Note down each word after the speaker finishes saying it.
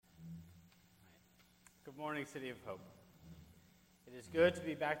morning, City of Hope. It is good to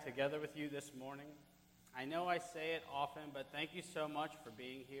be back together with you this morning. I know I say it often, but thank you so much for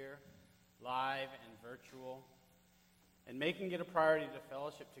being here, live and virtual, and making it a priority to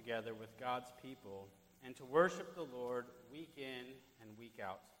fellowship together with God's people and to worship the Lord week in and week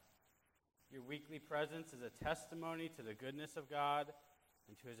out. Your weekly presence is a testimony to the goodness of God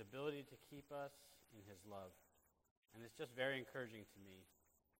and to his ability to keep us in his love. And it's just very encouraging to me.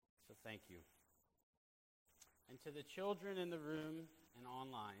 So thank you. And to the children in the room and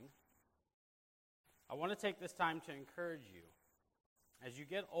online, I want to take this time to encourage you. As you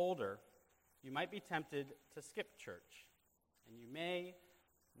get older, you might be tempted to skip church, and you may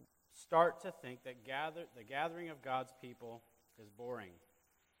start to think that the gathering of God's people is boring.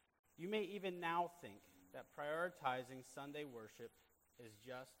 You may even now think that prioritizing Sunday worship is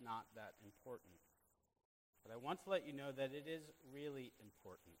just not that important. But I want to let you know that it is really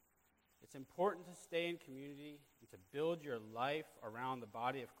important. It's important to stay in community and to build your life around the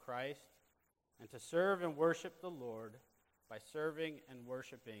body of Christ and to serve and worship the Lord by serving and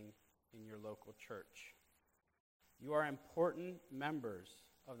worshiping in your local church. You are important members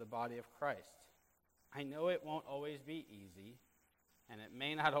of the body of Christ. I know it won't always be easy, and it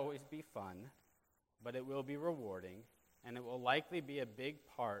may not always be fun, but it will be rewarding, and it will likely be a big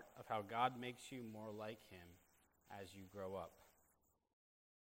part of how God makes you more like him as you grow up.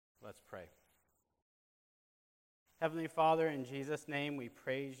 Let's pray. Heavenly Father, in Jesus' name, we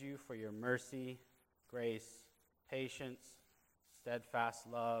praise you for your mercy, grace, patience, steadfast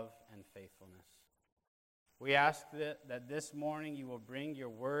love, and faithfulness. We ask that this morning you will bring your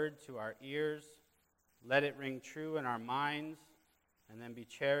word to our ears, let it ring true in our minds, and then be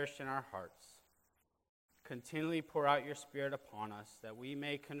cherished in our hearts. Continually pour out your Spirit upon us that we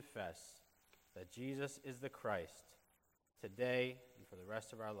may confess that Jesus is the Christ today and for the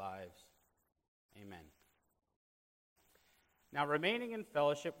rest of our lives. Amen. Now, remaining in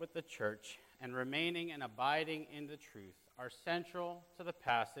fellowship with the church and remaining and abiding in the truth are central to the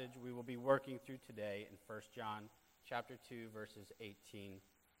passage we will be working through today in 1 John chapter 2, verses 18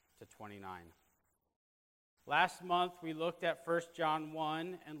 to 29. Last month, we looked at 1 John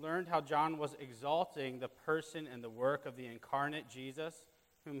 1 and learned how John was exalting the person and the work of the incarnate Jesus,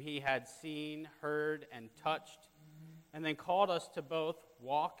 whom he had seen, heard, and touched, and then called us to both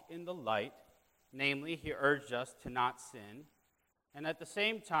walk in the light, namely, he urged us to not sin, and at the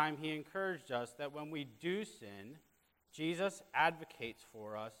same time, he encouraged us that when we do sin, Jesus advocates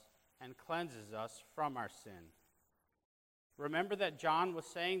for us and cleanses us from our sin. Remember that John was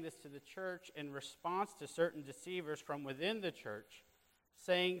saying this to the church in response to certain deceivers from within the church,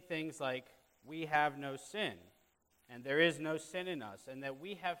 saying things like, we have no sin, and there is no sin in us, and that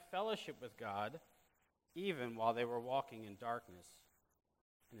we have fellowship with God, even while they were walking in darkness.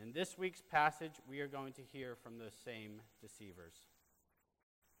 And in this week's passage, we are going to hear from those same deceivers.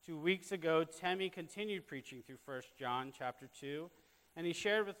 2 weeks ago, Temi continued preaching through 1 John chapter 2, and he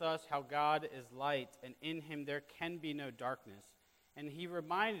shared with us how God is light, and in him there can be no darkness. And he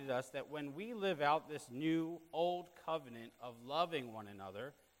reminded us that when we live out this new old covenant of loving one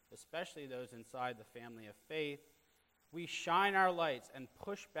another, especially those inside the family of faith, we shine our lights and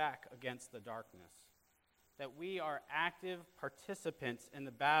push back against the darkness. That we are active participants in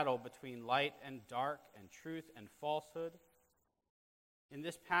the battle between light and dark and truth and falsehood. In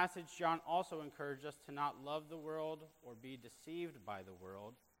this passage, John also encouraged us to not love the world or be deceived by the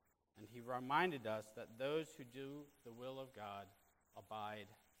world, and he reminded us that those who do the will of God abide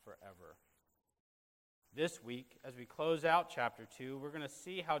forever. This week, as we close out chapter 2, we're going to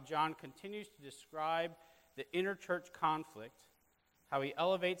see how John continues to describe the inter-church conflict, how he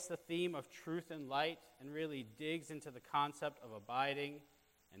elevates the theme of truth and light and really digs into the concept of abiding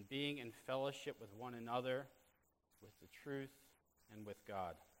and being in fellowship with one another, with the truth, and with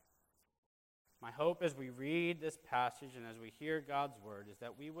God. My hope as we read this passage and as we hear God's word is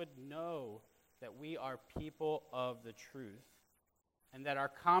that we would know that we are people of the truth and that our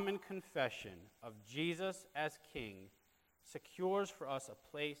common confession of Jesus as King secures for us a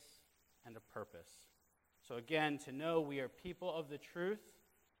place and a purpose. So again, to know we are people of the truth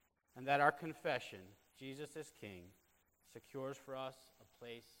and that our confession, Jesus as King, secures for us a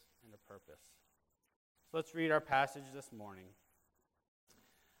place and a purpose. So let's read our passage this morning.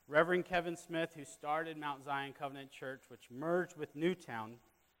 Reverend Kevin Smith, who started Mount Zion Covenant Church, which merged with Newtown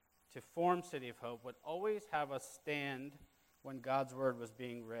to form City of Hope, would always have us stand when God's word was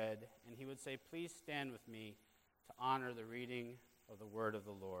being read, and he would say, please stand with me to honor the reading of the word of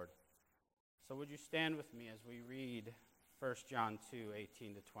the Lord. So would you stand with me as we read 1 John 2,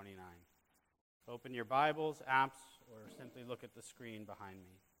 18 to 29. Open your Bibles, apps, or simply look at the screen behind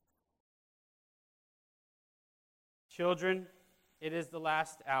me. Children, it is the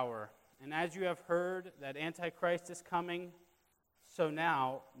last hour, and as you have heard that Antichrist is coming, so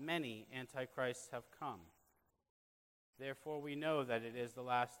now many Antichrists have come. Therefore we know that it is the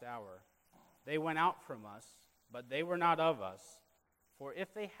last hour. They went out from us, but they were not of us. For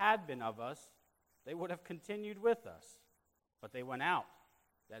if they had been of us, they would have continued with us. But they went out,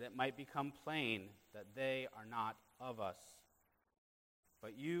 that it might become plain that they are not of us.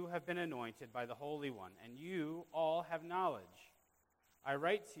 But you have been anointed by the Holy One, and you all have knowledge. I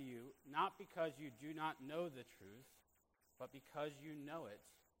write to you not because you do not know the truth, but because you know it,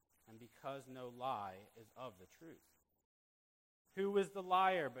 and because no lie is of the truth. Who is the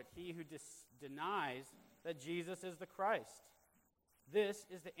liar but he who denies that Jesus is the Christ? This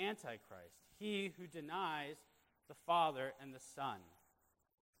is the Antichrist, he who denies the Father and the Son.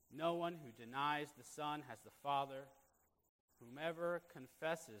 No one who denies the Son has the Father. Whomever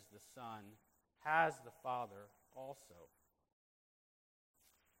confesses the Son has the Father also.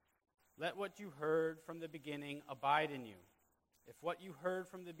 Let what you heard from the beginning abide in you. If what you heard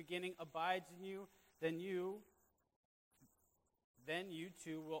from the beginning abides in you, then you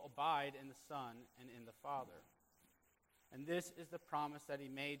too will abide in the Son and in the Father. And this is the promise that he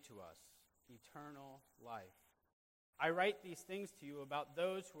made to us, eternal life. I write these things to you about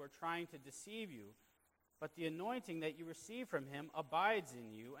those who are trying to deceive you, but the anointing that you receive from him abides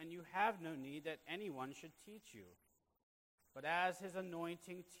in you, and you have no need that anyone should teach you. But as his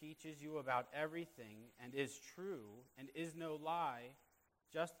anointing teaches you about everything, and is true, and is no lie,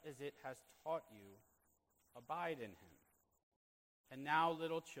 just as it has taught you, abide in him. And now,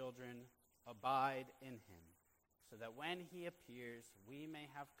 little children, abide in him, so that when he appears, we may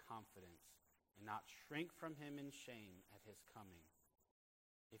have confidence, and not shrink from him in shame at his coming.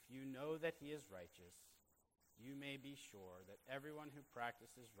 If you know that he is righteous, you may be sure that everyone who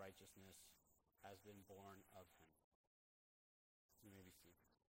practices righteousness has been born of him. You may be seated.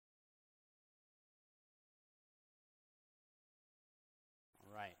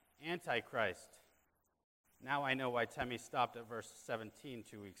 All right, Antichrist. Now I know why Temmie stopped at verse 17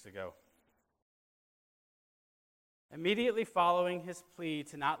 2 weeks ago. Immediately following his plea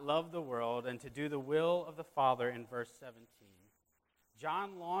to not love the world and to do the will of the Father in verse 17,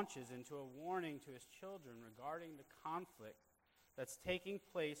 John launches into a warning to his children regarding the conflict that's taking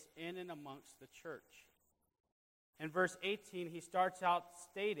place in and amongst the church. In verse 18, he starts out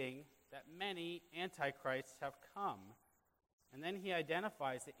stating that many antichrists have come, and then he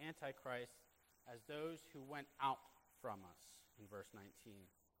identifies the antichrist as those who went out from us in verse 19.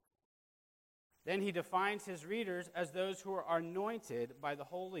 Then he defines his readers as those who are anointed by the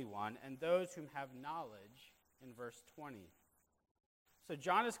Holy One and those whom have knowledge in verse 20. So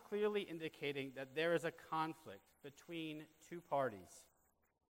John is clearly indicating that there is a conflict between two parties,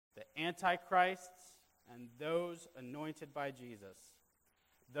 the antichrists and those anointed by Jesus,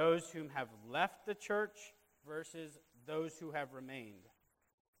 those whom have left the church versus those who have remained,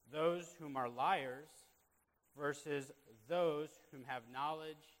 those whom are liars versus those whom have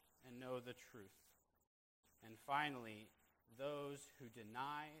knowledge and know the truth. And finally, those who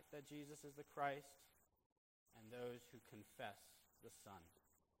deny that Jesus is the Christ and those who confess the Son.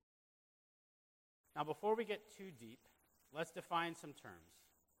 Now, before we get too deep, let's define some terms.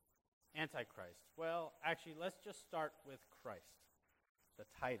 Antichrist. Well, actually, let's just start with Christ, the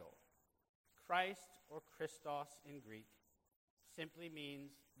title. Christ, or Christos in Greek, simply means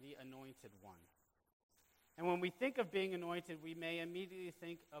the anointed one. And when we think of being anointed, we may immediately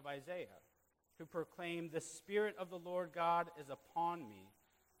think of Isaiah, who proclaimed, "The Spirit of the Lord God is upon me,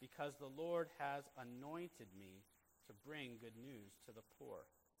 because the Lord has anointed me to bring good news to the poor."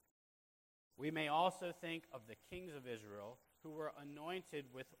 We may also think of the kings of Israel, who were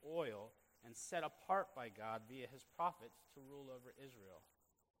anointed with oil and set apart by God via his prophets to rule over Israel.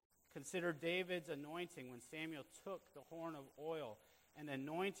 Consider David's anointing when Samuel took the horn of oil and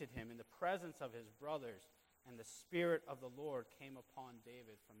anointed him in the presence of his brothers, and the Spirit of the Lord came upon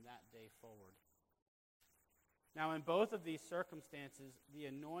David from that day forward. Now, in both of these circumstances, the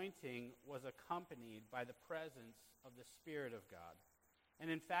anointing was accompanied by the presence of the Spirit of God. And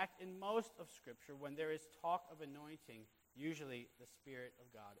in fact, in most of Scripture, when there is talk of anointing, usually the Spirit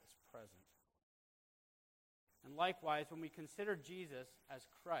of God is present. And likewise, when we consider Jesus as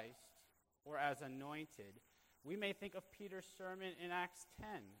Christ or as anointed, we may think of Peter's sermon in Acts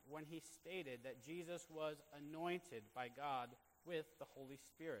 10 when he stated that Jesus was anointed by God with the Holy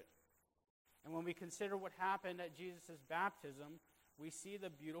Spirit. And when we consider what happened at Jesus' baptism, we see the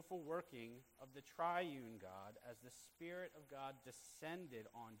beautiful working of the triune God as the Spirit of God descended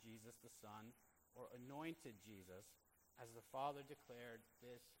on Jesus the Son, or anointed Jesus, as the Father declared,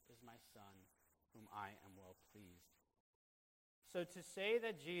 "This is my Son, whom I am well pleased." So to say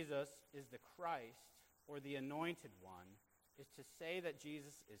that Jesus is the Christ, or the Anointed One, is to say that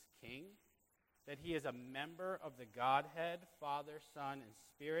Jesus is King, that he is a member of the Godhead, Father, Son, and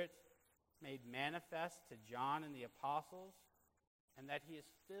Spirit, made manifest to John and the apostles, and that he is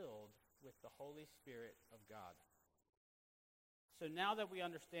filled with the Holy Spirit of God. So now that we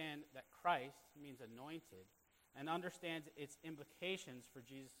understand that Christ means anointed, and understands its implications for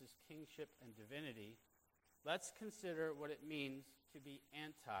Jesus' kingship and divinity, let's consider what it means to be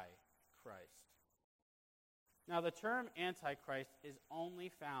anti-Christ. Now, the term antichrist is only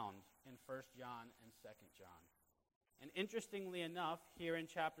found in 1 John and 2 John. And interestingly enough, here in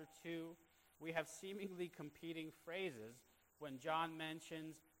chapter 2, we have seemingly competing phrases when John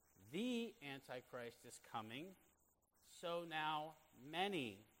mentions the Antichrist is coming, so now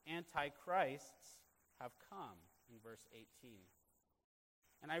many antichrists have come in verse 18.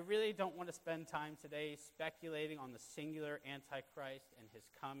 And I really don't want to spend time today speculating on the singular Antichrist and his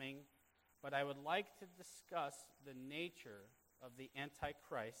coming, but I would like to discuss the nature of the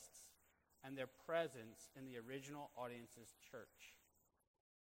Antichrists and their presence in the original audience's church.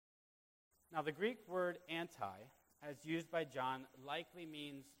 Now, the Greek word anti, as used by John, likely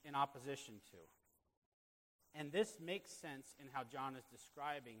means in opposition to. And this makes sense in how John is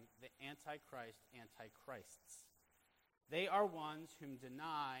describing the antichrists. They are ones whom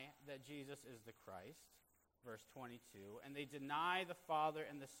deny that Jesus is the Christ, verse 22, and they deny the Father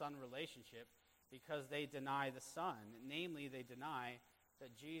and the Son relationship because they deny the Son. Namely, they deny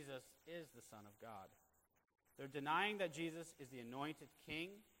that Jesus is the Son of God. They're denying that Jesus is the anointed king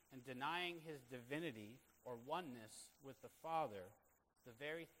and denying his divinity or oneness with the Father, the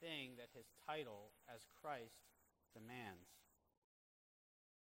very thing that his title as Christ demands.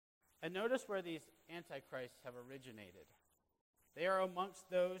 And notice where these antichrists have originated. They are amongst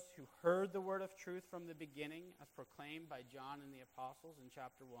those who heard the word of truth from the beginning, as proclaimed by John and the apostles in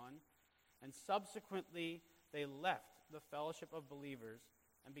chapter 1, and subsequently they left the fellowship of believers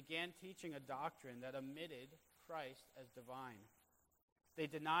and began teaching a doctrine that omitted Christ as divine. They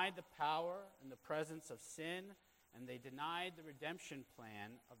denied the power and the presence of sin, and they denied the redemption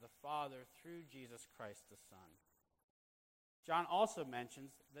plan of the Father through Jesus Christ the Son. John also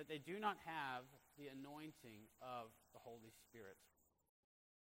mentions that they do not have the anointing of the Holy Spirit.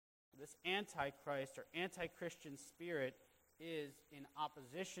 This antichrist or anti-Christian spirit is in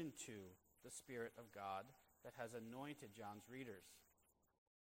opposition to the Spirit of God that has anointed John's readers.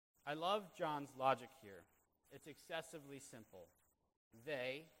 I love John's logic here. It's excessively simple.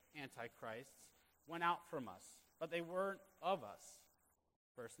 They, antichrists, went out from us, but they weren't of us.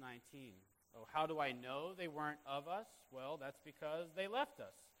 Verse 19. Oh, how do I know they weren't of us? Well, that's because they left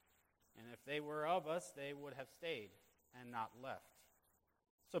us. And if they were of us, they would have stayed and not left.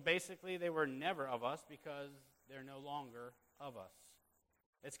 So basically, they were never of us because they're no longer of us.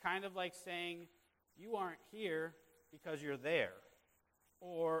 It's kind of like saying, you aren't here because you're there.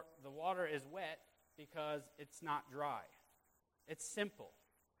 Or the water is wet because it's not dry. It's simple.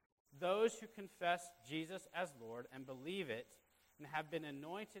 Those who confess Jesus as Lord and believe it and have been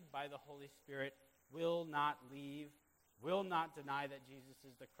anointed by the Holy Spirit will not leave, will not deny that Jesus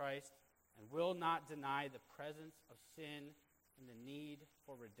is the Christ, and will not deny the presence of sin and the need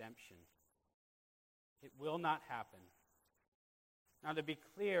for redemption. It will not happen. Now, to be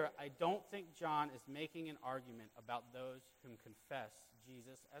clear, I don't think John is making an argument about those whom confess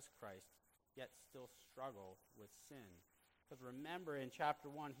Jesus as Christ, yet still struggle with sin. Because remember, in chapter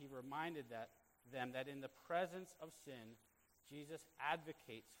 1, he reminded them that in the presence of sin, Jesus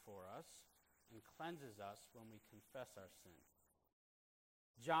advocates for us and cleanses us when we confess our sin.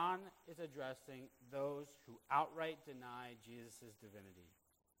 John is addressing those who outright deny Jesus' divinity,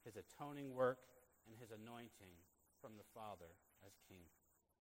 his atoning work, and his anointing from the Father as King.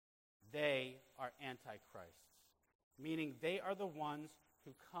 They are antichrists, meaning they are the ones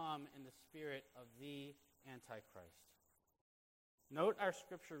who come in the spirit of the Antichrist. Note our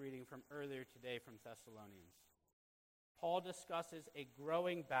scripture reading from earlier today from Thessalonians. Paul discusses a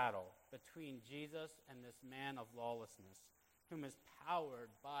growing battle between Jesus and this man of lawlessness, whom is powered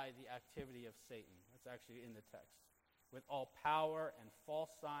by the activity of Satan. That's actually in the text. With all power and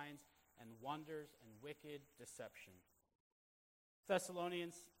false signs and wonders and wicked deception.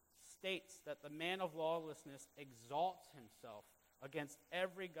 Thessalonians states that the man of lawlessness exalts himself against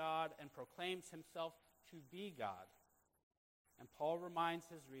every god and proclaims himself to be God. And Paul reminds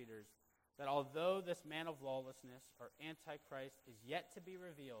his readers that although this man of lawlessness, or Antichrist, is yet to be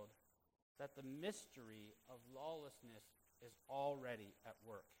revealed, that the mystery of lawlessness is already at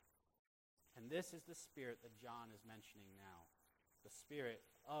work. And this is the spirit that John is mentioning now, the spirit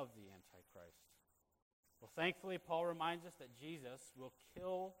of the Antichrist. Well, thankfully, Paul reminds us that Jesus will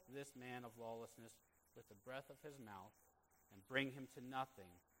kill this man of lawlessness with the breath of his mouth and bring him to nothing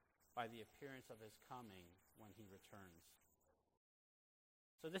by the appearance of his coming when he returns.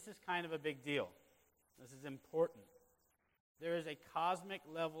 So this is kind of a big deal. This is important. There is a cosmic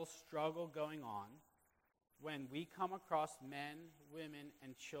level struggle going on when we come across men, women,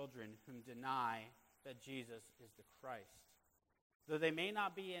 and children whom deny that Jesus is the Christ. Though they may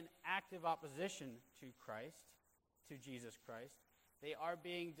not be in active opposition to Christ, to Jesus Christ, they are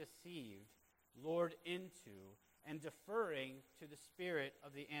being deceived, lured into, and deferring to the spirit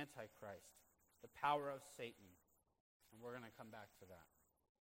of the Antichrist, the power of Satan. And we're going to come back to that.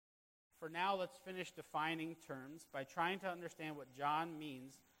 For now, let's finish defining terms by trying to understand what John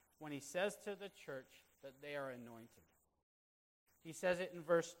means when he says to the church that they are anointed. He says it in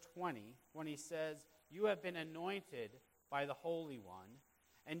verse 20 when he says, "You have been anointed by the Holy One,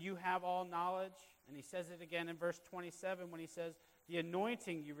 and you have all knowledge." And he says it again in verse 27 when he says, "The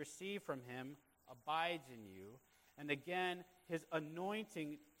anointing you receive from him abides in you." And again, his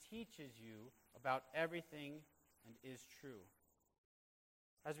anointing teaches you about everything and is true.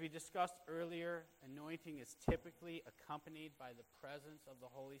 As we discussed earlier, anointing is typically accompanied by the presence of the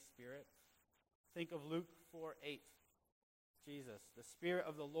Holy Spirit. Think of Luke 4:8. Jesus, "The Spirit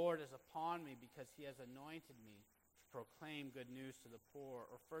of the Lord is upon me because he has anointed me to proclaim good news to the poor."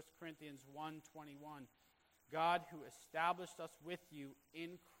 Or 1 Corinthians 1:21, "God who established us with you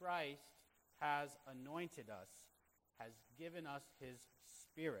in Christ has anointed us, has given us his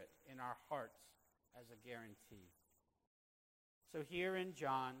Spirit in our hearts as a guarantee." So here in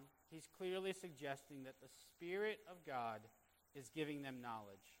John, he's clearly suggesting that the Spirit of God is giving them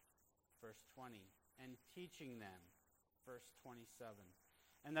knowledge, verse 20, and teaching them, verse 27,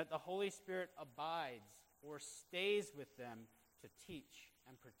 and that the Holy Spirit abides or stays with them to teach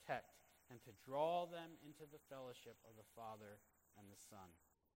and protect and to draw them into the fellowship of the Father and the Son.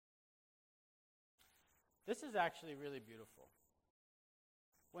 This is actually really beautiful.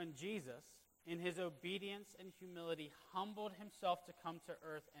 When Jesus, in his obedience and humility, humbled himself to come to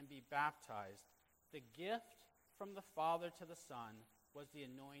earth and be baptized, the gift from the Father to the Son was the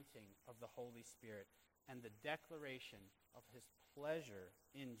anointing of the Holy Spirit and the declaration of his pleasure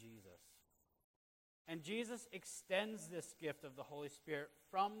in Jesus. And Jesus extends this gift of the Holy Spirit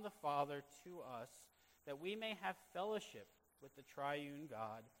from the Father to us that we may have fellowship with the triune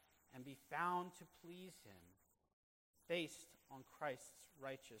God and be found to please him, based on Christ's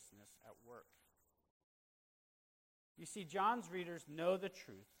righteousness at work. You see, John's readers know the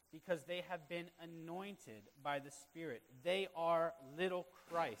truth because they have been anointed by the Spirit. They are little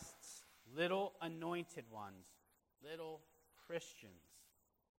Christs, little anointed ones, little Christians.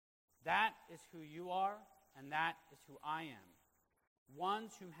 That is who you are, and that is who I am.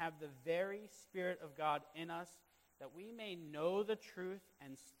 Ones who have the very Spirit of God in us, that we may know the truth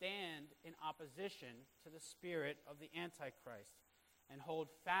and stand in opposition to the spirit of the Antichrist, and hold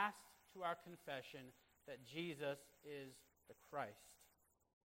fast to our confession that Jesus is the Christ.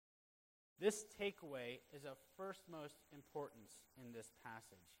 This takeaway is of firstmost importance in this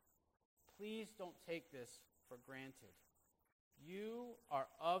passage. Please don't take this for granted. You are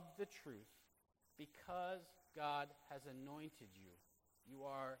of the truth because God has anointed you. You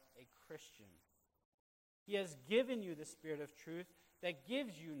are a Christian. He has given you the Spirit of truth that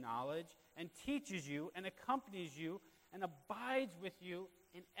gives you knowledge and teaches you and accompanies you and abides with you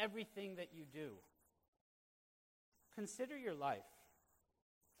in everything that you do. Consider your life,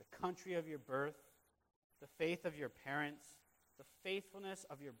 the country of your birth, the faith of your parents, the faithfulness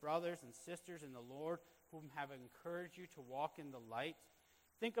of your brothers and sisters in the Lord whom have encouraged you to walk in the light.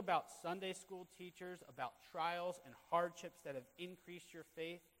 Think about Sunday school teachers, about trials and hardships that have increased your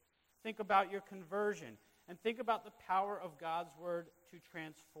faith. Think about your conversion, and think about the power of God's word to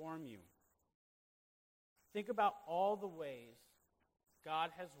transform you. Think about all the ways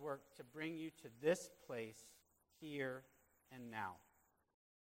God has worked to bring you to this place here and now.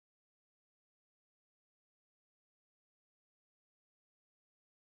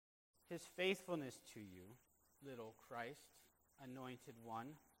 His faithfulness to you, little Christ, anointed one,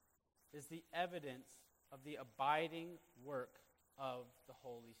 is the evidence of the abiding work of the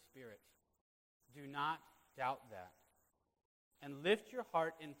Holy Spirit. Do not doubt that. And lift your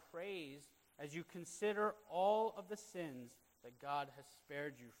heart in praise as you consider all of the sins that God has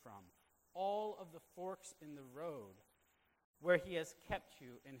spared you from, all of the forks in the road where he has kept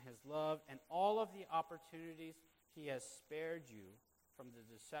you in his love, and all of the opportunities he has spared you from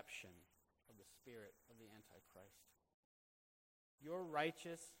the deception of the spirit of the Antichrist. Your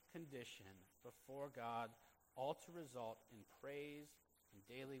righteous condition before God ought to result in praise and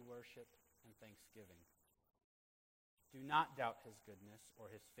daily worship and thanksgiving. Do not doubt his goodness or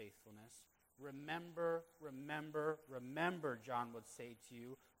his faithfulness. Remember, remember, remember, John would say to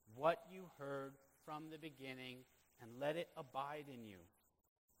you, what you heard from the beginning, and let it abide in you.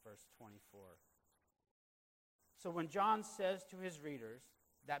 Verse 24. So when John says to his readers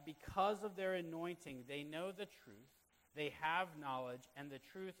that because of their anointing they know the truth, they have knowledge, and the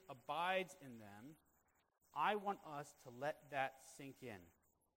truth abides in them, I want us to let that sink in.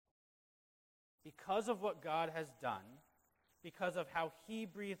 Because of what God has done, because of how he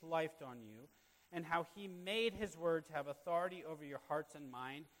breathed life on you, and how he made his word to have authority over your hearts and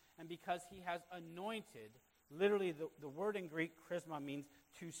mind, and because he has anointed, literally the word in Greek, charisma, means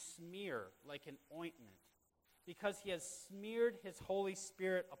to smear like an ointment. Because he has smeared his Holy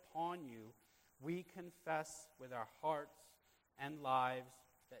Spirit upon you, we confess with our hearts and lives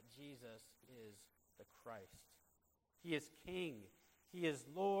that Jesus is the Christ. He is King. He is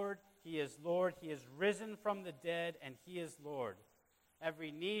Lord. He is Lord. He is risen from the dead, and he is Lord.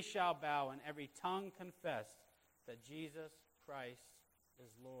 Every knee shall bow and every tongue confess that Jesus Christ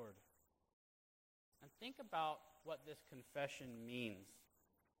is Lord. And think about what this confession means,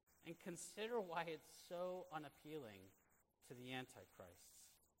 and consider why it's so unappealing to the Antichrists.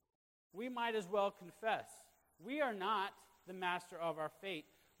 We might as well confess, we are not the master of our fate.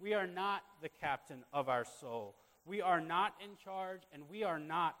 We are not the captain of our soul. We are not in charge, and we are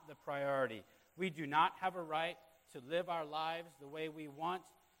not the priority. We do not have a right to live our lives the way we want.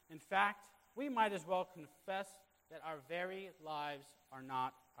 In fact, we might as well confess that our very lives are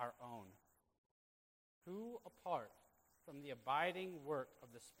not our own. Who, apart from the abiding work of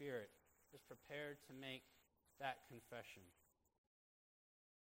the Spirit, is prepared to make that confession?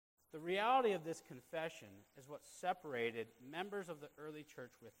 The reality of this confession is what separated members of the early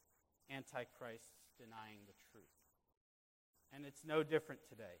church with antichrists denying the truth. And it's no different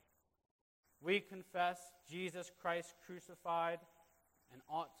today. We confess Jesus Christ crucified and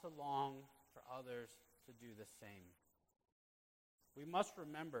ought to long for others to do the same. We must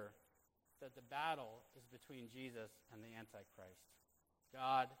remember that the battle is between Jesus and the Antichrist,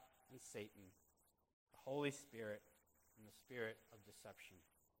 God and Satan, the Holy Spirit and the spirit of deception.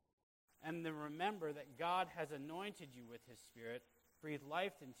 And then remember that God has anointed you with his Spirit, breathed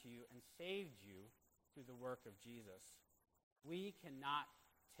life into you, and saved you through the work of Jesus. We cannot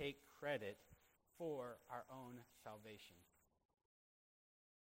take credit for our own salvation.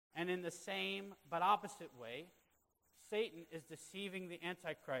 And in the same but opposite way, Satan is deceiving the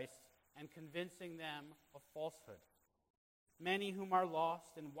Antichrist and convincing them of falsehood. Many whom are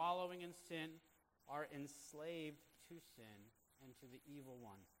lost and wallowing in sin are enslaved to sin and to the evil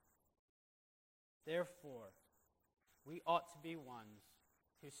one. Therefore, we ought to be ones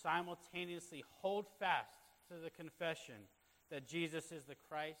who simultaneously hold fast to the confession that Jesus is the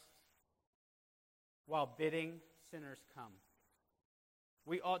Christ while bidding sinners come.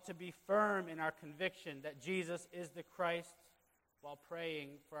 We ought to be firm in our conviction that Jesus is the Christ while praying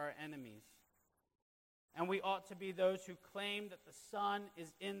for our enemies. And we ought to be those who claim that the Son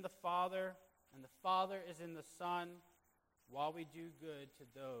is in the Father and the Father is in the Son while we do good to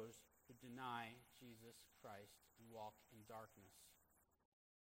those who deny Jesus Christ and walk in darkness.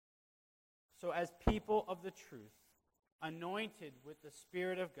 So as people of the truth, anointed with the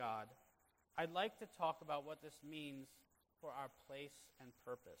Spirit of God, I'd like to talk about what this means for our place and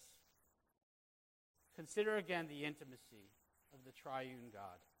purpose. Consider again the intimacy of the triune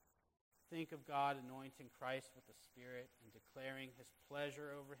God. Think of God anointing Christ with the Spirit and declaring his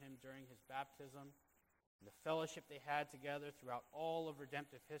pleasure over him during his baptism, and the fellowship they had together throughout all of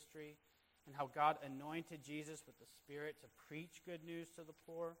redemptive history, and how God anointed Jesus with the Spirit to preach good news to the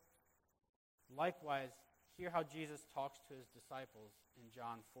poor. Likewise, hear how Jesus talks to his disciples in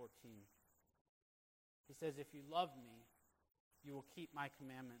John 14. He says, "If you love me, you will keep my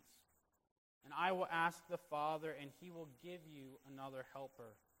commandments. And I will ask the Father, and he will give you another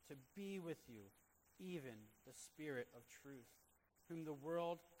helper to be with you, even the Spirit of truth, whom the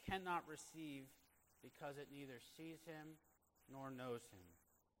world cannot receive because it neither sees him nor knows him.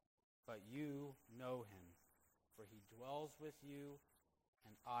 But you know him, for he dwells with you,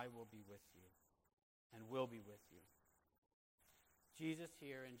 and I will be with you, and will be with you." Jesus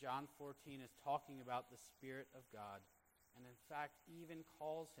here in John 14 is talking about the Spirit of God, and in fact even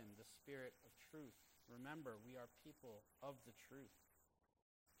calls him the Spirit of truth. Remember, we are people of the truth.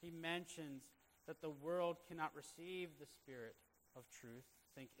 He mentions that the world cannot receive the Spirit of truth,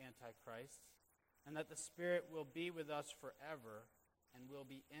 think Antichrists, and that the Spirit will be with us forever and will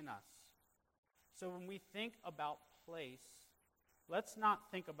be in us. So when we think about place, let's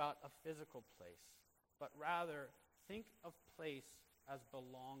not think about a physical place, but rather think of place as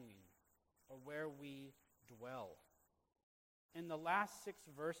belonging, or where we dwell. In the last 6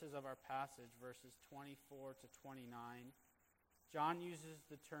 verses of our passage, verses 24 to 29, John uses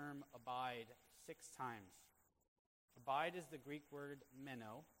the term abide 6 times. Abide is the Greek word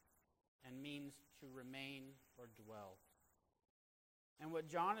meno and means to remain or dwell. And what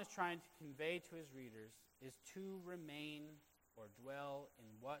John is trying to convey to his readers is to remain or dwell in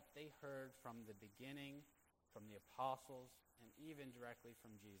what they heard from the beginning, from the apostles, and even directly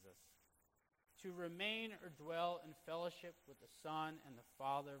from Jesus. To remain or dwell in fellowship with the Son and the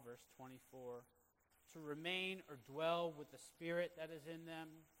Father, verse 24. To remain or dwell with the Spirit that is in them,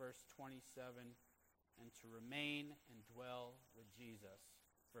 verse 27. And to remain and dwell with Jesus,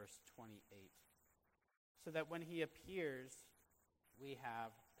 verse 28. So that when he appears, we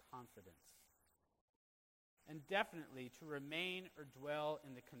have confidence. And definitely to remain or dwell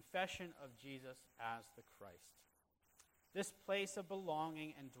in the confession of Jesus as the Christ. This place of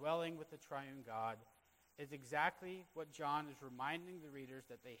belonging and dwelling with the triune God is exactly what John is reminding the readers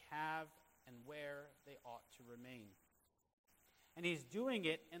that they have and where they ought to remain. And he's doing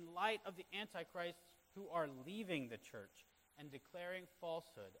it in light of the Antichrists who are leaving the church and declaring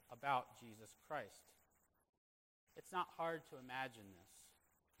falsehood about Jesus Christ. It's not hard to imagine this,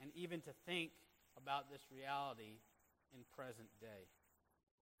 and even to think about this reality in present day.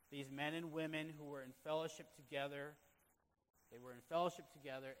 These men and women who were in fellowship together,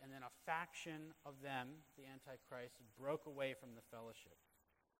 and then a faction of them, the Antichrist, broke away from the fellowship.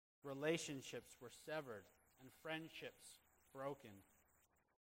 Relationships were severed and friendships broken.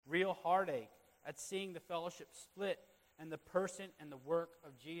 Real heartache at seeing the fellowship split and the person and the work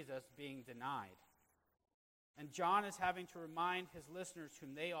of Jesus being denied. And John is having to remind his listeners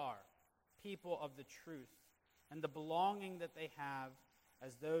whom they are, people of the truth, and the belonging that they have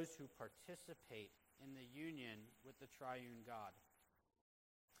as those who participate in the union with the triune God.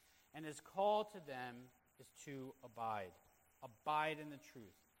 And his call to them is to abide. Abide in the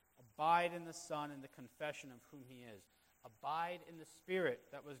truth. Abide in the Son and the confession of whom he is. Abide in the Spirit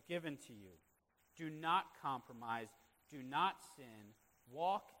that was given to you. Do not compromise. Do not sin.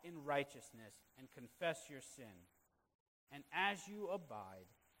 Walk in righteousness and confess your sin. And as you abide,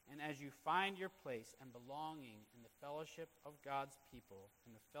 and as you find your place and belonging in the fellowship of God's people,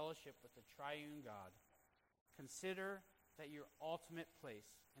 in the fellowship with the triune God, consider that your ultimate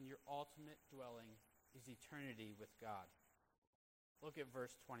place and your ultimate dwelling is eternity with God. Look at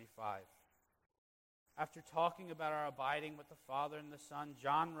verse 25. After talking about our abiding with the Father and the Son,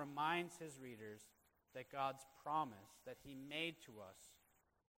 John reminds his readers that God's promise that he made to us,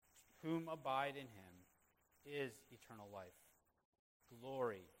 whom abide in him, is eternal life,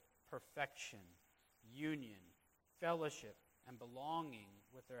 glory, perfection, union, fellowship, and belonging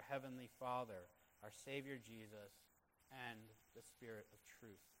with their heavenly Father, our Savior Jesus, and the Spirit of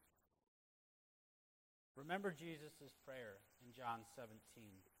truth. Remember Jesus' prayer in John 17.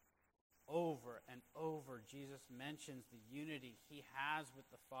 Over and over, Jesus mentions the unity he has with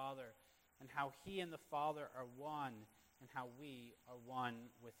the Father and how he and the Father are one and how we are one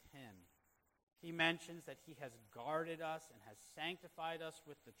with him. He mentions that he has guarded us and has sanctified us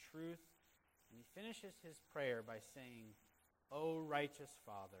with the truth. And he finishes his prayer by saying, O righteous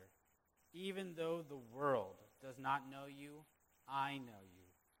Father, even though the world does not know you, I know you.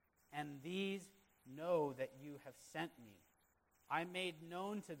 And these know that you have sent me. I made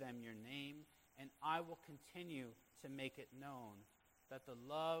known to them your name, and I will continue to make it known, that the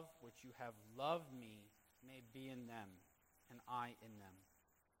love which you have loved me may be in them, and I in them.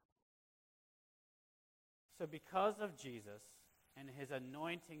 So because of Jesus and his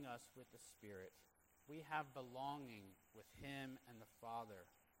anointing us with the Spirit, we have belonging with him and the Father.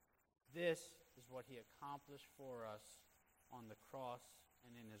 This is what he accomplished for us on the cross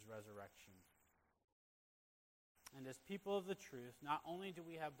and in his resurrection. And as people of the truth, not only do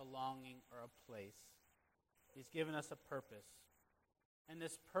we have belonging or a place, he's given us a purpose. And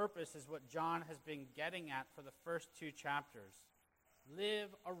this purpose is what John has been getting at for the first 2 chapters. Live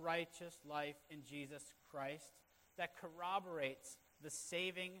a righteous life in Jesus Christ that corroborates the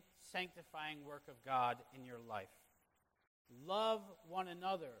saving, sanctifying work of God in your life. Love one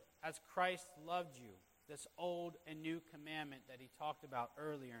another as Christ loved you, this old and new commandment that he talked about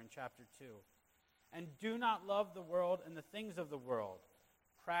earlier in chapter 2. And do not love the world and the things of the world.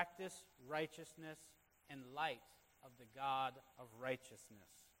 Practice righteousness in light of the God of righteousness.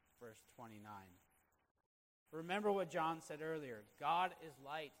 Verse 29. Remember what John said earlier. God is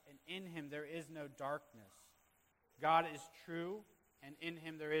light, and in him there is no darkness. God is true, and in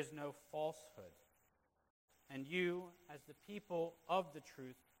him there is no falsehood. And you, as the people of the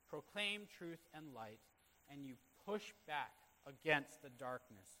truth, proclaim truth and light, and you push back against the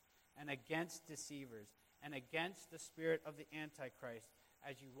darkness and against deceivers, and against the spirit of the Antichrist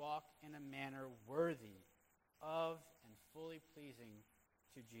as you walk in a manner worthy of and fully pleasing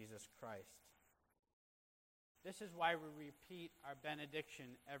to Jesus Christ. This is why we repeat our benediction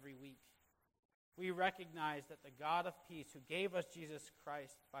every week. We recognize that the God of peace, who gave us Jesus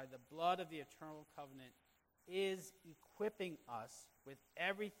Christ by the blood of the eternal covenant, is equipping us with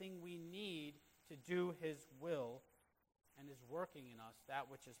everything we need to do his will, and is working in us that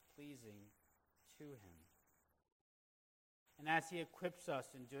which is pleasing to him. And as he equips us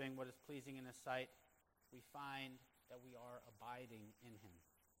in doing what is pleasing in his sight, we find that we are abiding in him.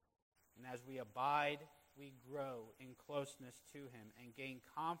 And as we abide, we grow in closeness to him and gain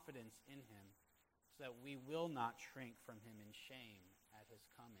confidence in him, so that we will not shrink from him in shame at his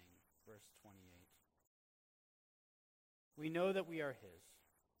coming. Verse 28. We know that we are his,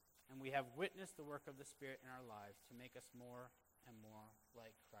 and we have witnessed the work of the Spirit in our lives to make us more and more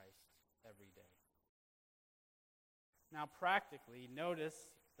like Christ every day. Now, practically,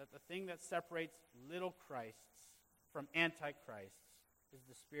 notice that the thing that separates little Christs from antichrists is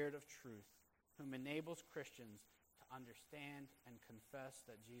the Spirit of truth, whom enables Christians to understand and confess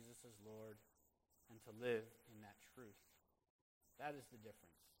that Jesus is Lord and to live in that truth. That is the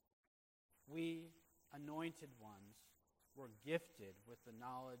difference. We, anointed ones, were gifted with the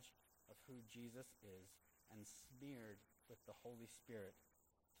knowledge of who Jesus is and smeared with the Holy Spirit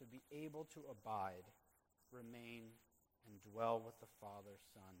to be able to abide, remain, and dwell with the Father,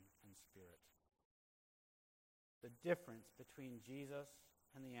 Son, and Spirit. The difference between Jesus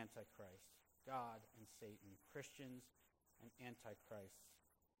and the Antichrist, God and Satan, Christians and Antichrists,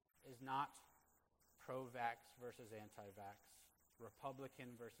 is not pro-vax versus anti-vax,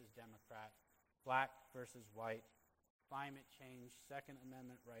 Republican versus Democrat, black versus white, climate change, Second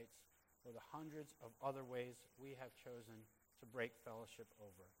Amendment rights, or the hundreds of other ways we have chosen to break fellowship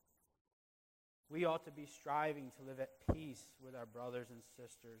over. We ought to be striving to live at peace with our brothers and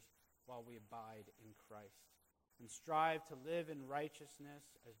sisters while we abide in Christ, and strive to live in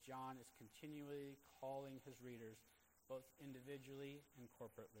righteousness as John is continually calling his readers, both individually and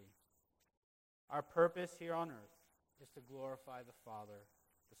corporately. Our purpose here on earth is to glorify the Father,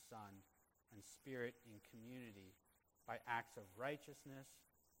 the Son, and Spirit in community by acts of righteousness,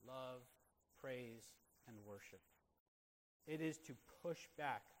 love, praise, and worship. It is to push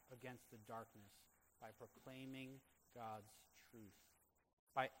back against the darkness by proclaiming God's truth,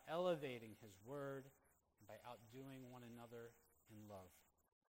 by elevating his word, and by outdoing one another in love.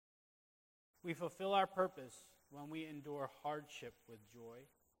 We fulfill our purpose when we endure hardship with joy,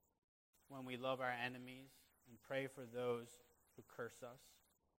 when we love our enemies and pray for those who curse us,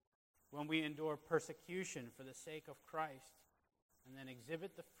 when we endure persecution for the sake of Christ, and then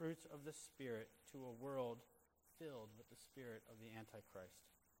exhibit the fruits of the Spirit to a world filled with the spirit of the Antichrist.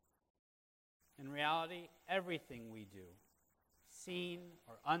 In reality, everything we do, seen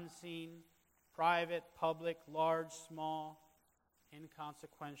or unseen, private, public, large, small,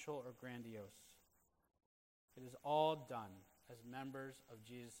 inconsequential, or grandiose, it is all done as members of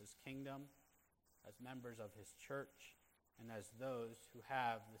Jesus' kingdom, as members of his church, and as those who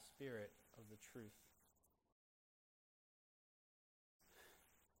have the Spirit of the truth.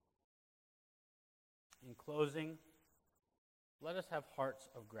 In closing, let us have hearts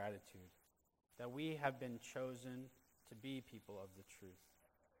of gratitude that we have been chosen to be people of the truth.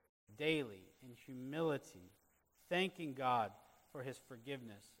 Daily, in humility, thanking God for his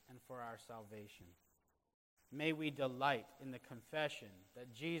forgiveness and for our salvation. May we delight in the confession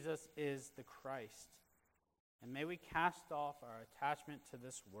that Jesus is the Christ. And may we cast off our attachment to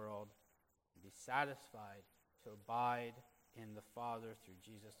this world and be satisfied to abide in the Father through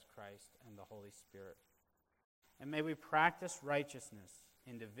Jesus Christ and the Holy Spirit. And may we practice righteousness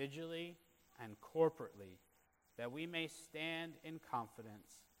individually and corporately, that we may stand in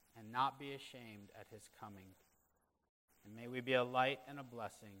confidence and not be ashamed at his coming. And may we be a light and a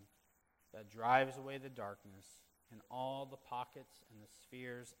blessing that drives away the darkness in all the pockets and the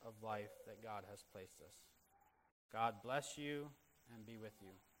spheres of life that God has placed us. God bless you and be with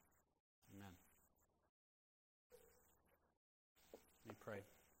you. Amen. Let me pray.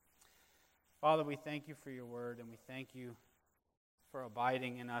 Father, we thank you for your word, and we thank you for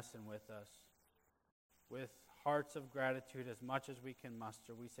abiding in us and with us. With hearts of gratitude, as much as we can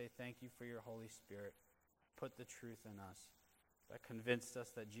muster, we say thank you for your Holy Spirit. Put the truth in us that convinced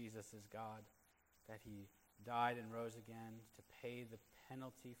us that Jesus is God, that he died and rose again to pay the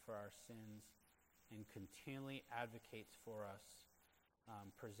penalty for our sins, and continually advocates for us,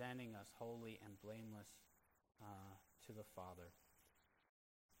 presenting us holy and blameless to the Father.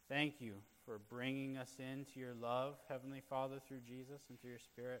 Thank you for bringing us into your love, Heavenly Father, through Jesus and through your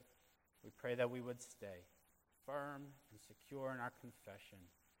Spirit. We pray that we would stay firm and secure in our confession,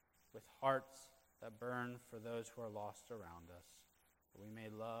 with hearts that burn for those who are lost around us, that we may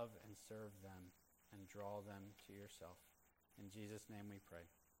love and serve them and draw them to yourself. In Jesus' name we pray.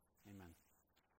 Amen.